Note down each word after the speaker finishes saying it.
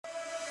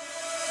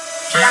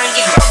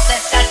Langit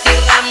proses kasih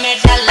rame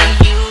dalam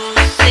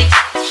musik.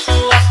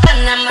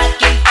 Suasana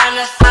makin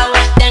panas,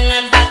 awas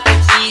jangan baku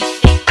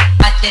fisik.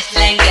 Paces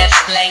lengger,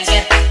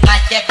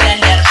 macet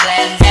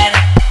blender.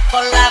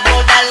 Kolabo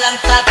dalam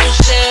satu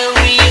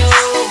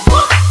stereo.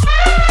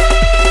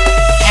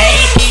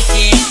 Hey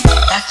DJ,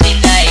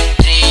 kasih naik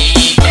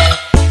trigger.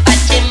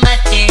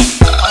 Mace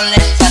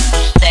oleh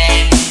satu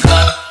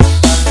senggol.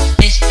 Sound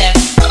system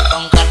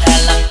bongkar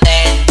dalam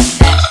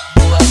tenda.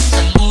 Buat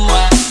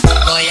semua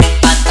goyang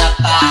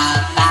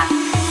patah-patah.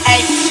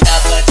 Hey,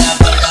 double.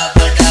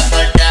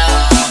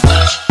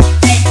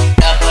 Hey,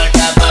 double.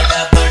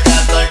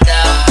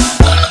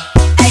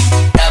 Hey,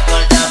 double.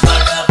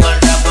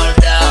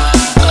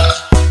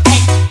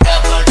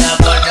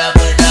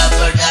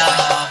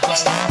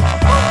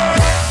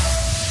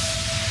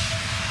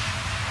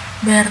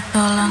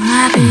 Bertolong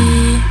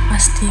hari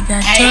pasti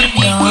gacor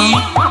dong.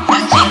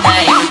 Kasih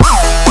naik.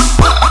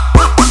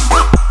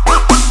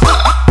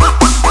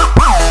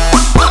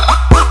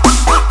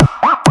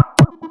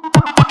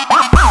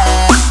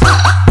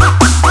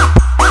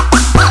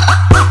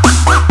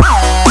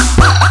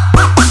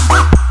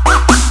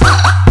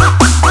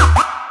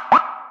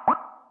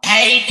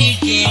 Hey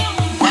DJ,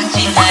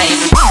 kasih naik.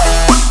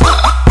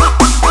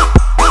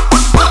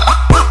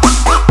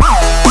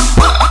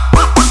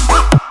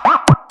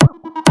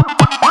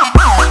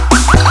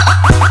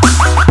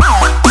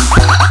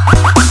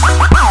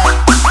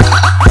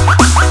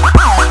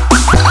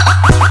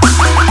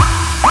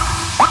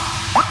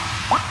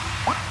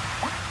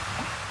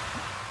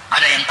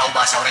 Ada yang tahu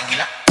bahasa orang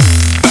gila?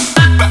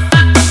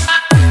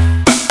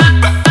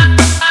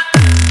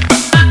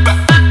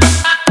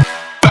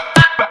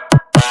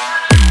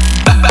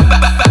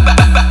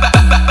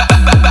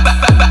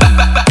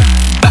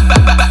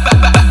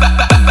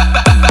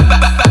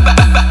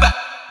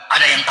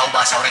 Ada yang tahu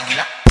bahasa orang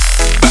gila?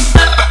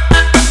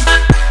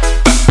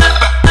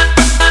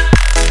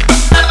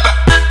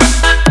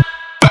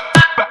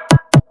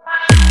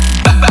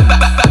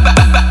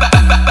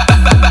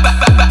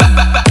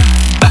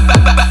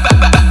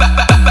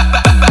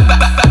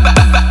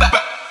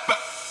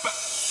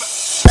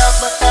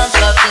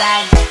 Tombol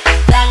belanja,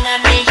 tangan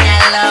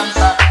minyak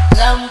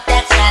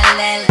lompat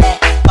salele,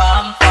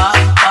 pom.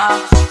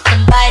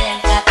 Sembayang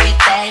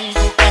kapiten,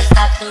 buka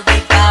satu di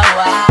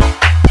bawah.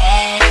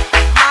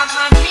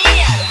 Mamma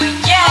mia,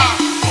 yeah.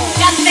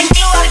 Kasih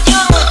keluar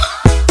jurus,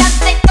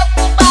 kasih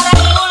kepu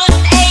barang mulus.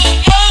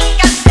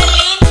 Kasih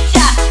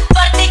lincah,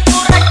 seperti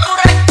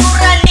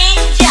kura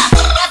ninja.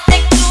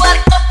 Kasih keluar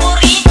kepu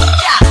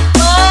rica,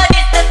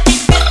 di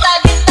setipis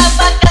bisa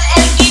bakal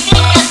LGD.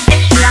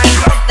 Kasih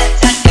langit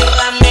kasih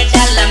rame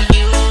dalam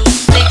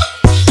musik.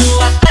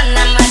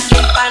 Suasana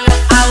makin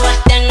panas, awas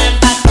jangan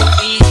baku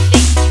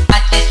fisik.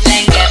 Paces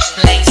lengger,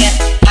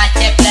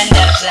 macet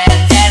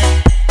blender.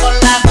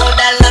 Kolabo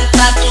dalam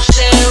satu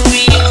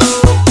stereo.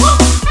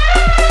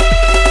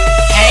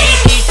 Hey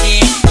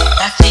DJ,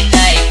 kasih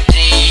naik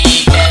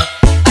trigger.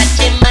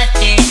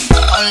 Mace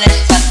oleh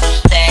satu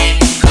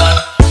senggol.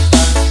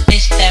 Sound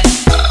system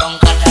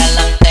bongkar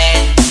dalam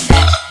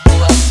tenda.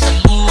 Buat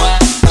semua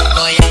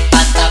goyang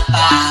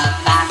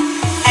patah-patah.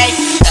 Hey,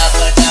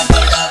 double. Hey,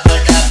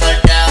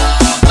 double.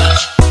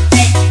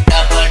 Hey,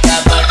 double.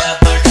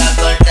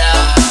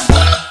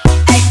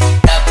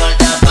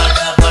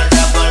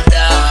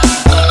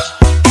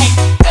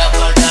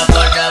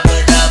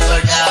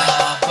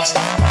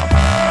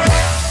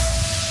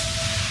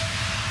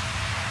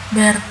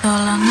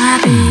 Bertolong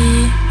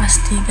hari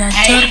pasti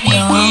gacor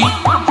dong.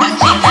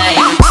 Kasih naik.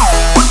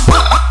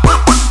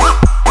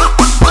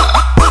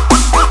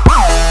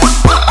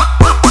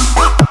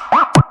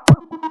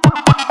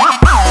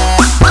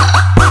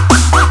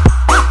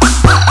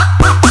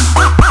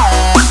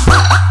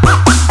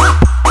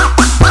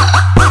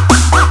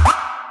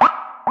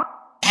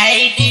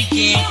 Hey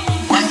DJ,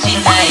 kasih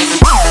naik.